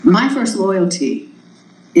My first loyalty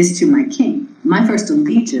is to my king. My first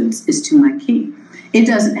allegiance is to my king. It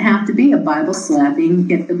doesn't have to be a Bible slapping,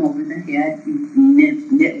 hit them over the head,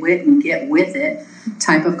 nitwit and get with it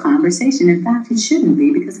type of conversation. In fact, it shouldn't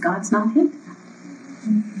be, because God's not hit that.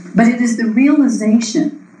 But it is the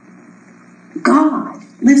realization God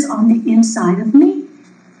lives on the inside of me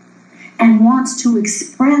and wants to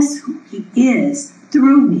express who he is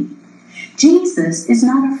through me. Jesus is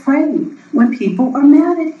not afraid when people are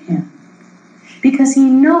mad at him, because he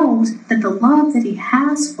knows that the love that he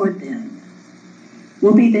has for them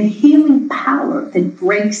will be the healing power that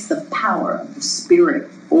breaks the power of the Spirit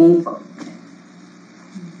over them.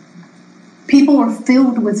 People are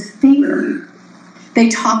filled with fear. They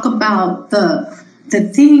talk about the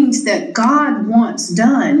things that God wants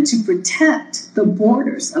done to protect the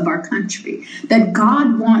borders of our country, that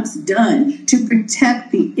God wants done to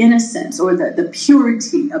protect the innocence or the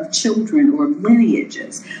purity of children or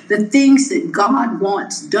lineages, the things that God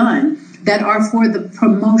wants done that are for the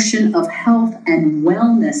promotion of health and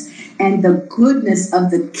wellness and the goodness of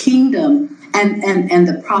the kingdom and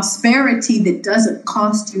the prosperity that doesn't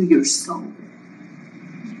cost you your soul.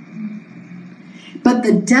 But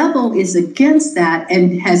the devil is against that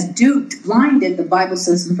and has duped, blinded. The Bible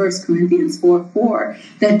says in 1 Corinthians 4:4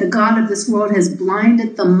 that the God of this world has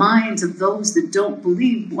blinded the minds of those that don't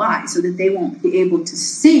believe. Why? So that they won't be able to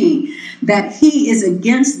see that he is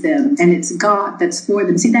against them and it's God that's for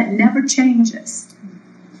them. See, that never changes.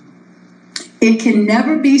 It can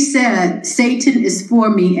never be said, Satan is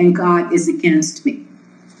for me and God is against me,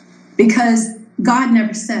 because God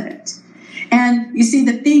never said it. And you see,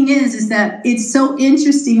 the thing is that it's so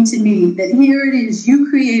interesting to me that here it is, you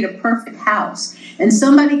create a perfect house and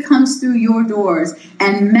somebody comes through your doors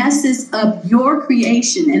and messes up your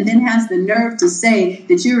creation and then has the nerve to say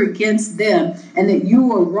that you're against them and that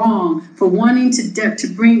you are wrong for wanting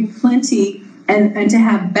to bring plenty and to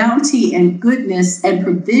have bounty and goodness and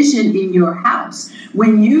provision in your house,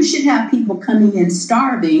 when you should have people coming in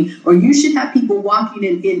starving, or you should have people walking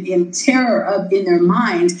in terror in their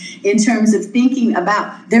minds in terms of thinking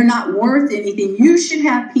about they're not worth anything. You should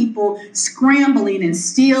have people scrambling and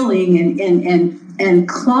stealing and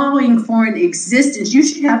clawing for an existence. You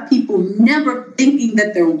should have people never thinking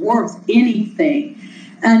that they're worth anything.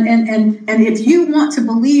 And if you want to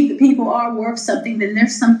believe that people are worth something, then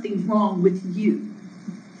there's something wrong with you.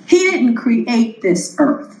 He didn't create this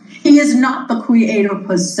earth. He is not the creator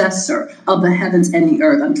possessor of the heavens and the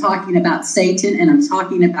earth. I'm talking about Satan and I'm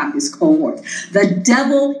talking about his cohorts. The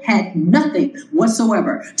devil had nothing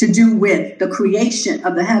whatsoever to do with the creation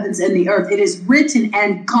of the heavens and the earth. It is written,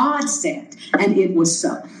 and God said, and it was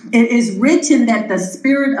so. It is written that the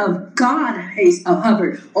Spirit of God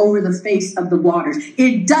hovered over the face of the waters.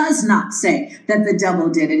 It does not say that the devil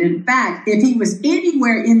did it. In fact, if he was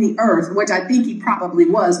anywhere in the earth, which I think he probably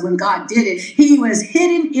was when God did it, he was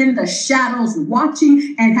hidden in the shadows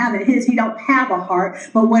watching and having he don't have a heart,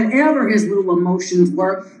 but whatever his little emotions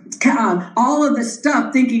were, all of the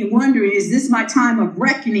stuff, thinking, wondering, is this my time of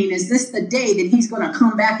reckoning? Is this the day that he's going to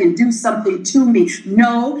come back and do something to me?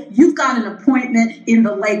 No, you've got an appointment in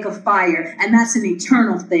the lake of fire, and that's an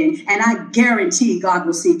eternal thing. And I guarantee God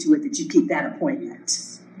will see to it that you keep that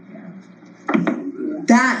appointment.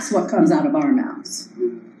 That's what comes out of our mouths.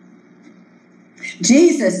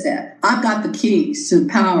 Jesus said, I've got the keys to the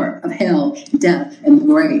power of hell, death, and the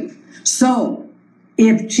grave. So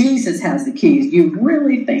if Jesus has the keys, you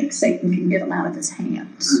really think Satan can get them out of his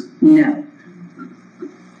hands? No.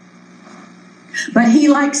 But he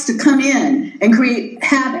likes to come in and create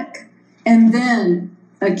havoc and then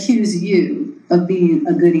accuse you of being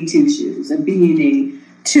a goody two-shoes, of being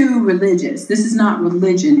too religious. This is not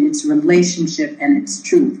religion, it's relationship, and it's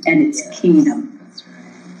truth, and it's kingdom. That's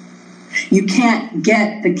right. You can't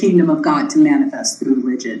get the kingdom of God to manifest through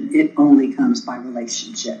religion. It only comes by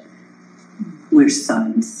relationship. We're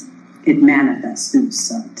sons. It manifests through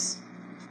sons.